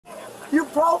You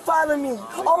profiling me.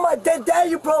 Oh my dead dad,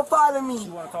 you profiling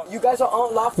me. You guys are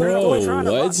unlawful. Bro,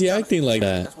 why is he acting like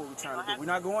that? That's what we're trying to do. We're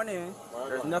not going in.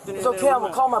 There's nothing in It's there. okay, I'm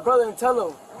gonna call my brother and tell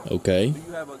him. Okay. Do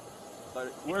you have a,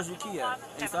 where's your key at?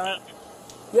 Inside?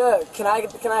 Yeah, can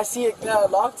I see it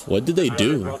locked? What did they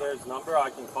do? Brother's number, I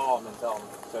can call him and tell him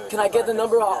to... Can I get the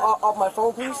number off my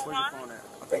phone, please? Where's your phone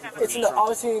at? It's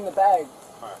obviously in the bag.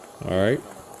 Alright.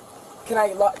 Can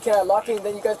I lock it and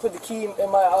then you guys put the key in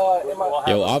my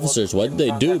Yo, officers, what did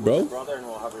they do, bro? Brother, and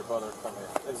we'll have your brother come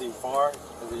here. Is he far?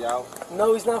 Is he out?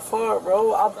 No, he's not far,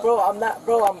 bro.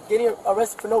 I'm getting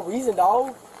arrested for no reason,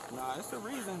 dog. Nah, it's the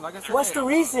reason. Like I said, What's the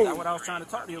reason? that's what I was trying to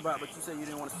talk to you about, but you said you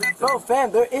didn't want to speak to Bro, me.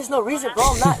 fam, there is no reason, bro.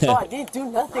 I didn't do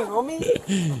nothing, homie.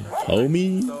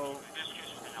 Homie? So,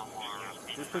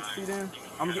 just put your feet in.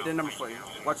 I'm gonna get that number for you.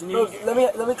 Watch your Bro,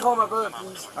 knees. let me call my brother,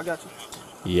 please. I got you.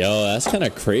 Yo, that's kind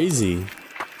of crazy.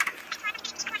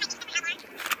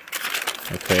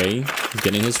 Okay, he's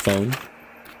getting his phone.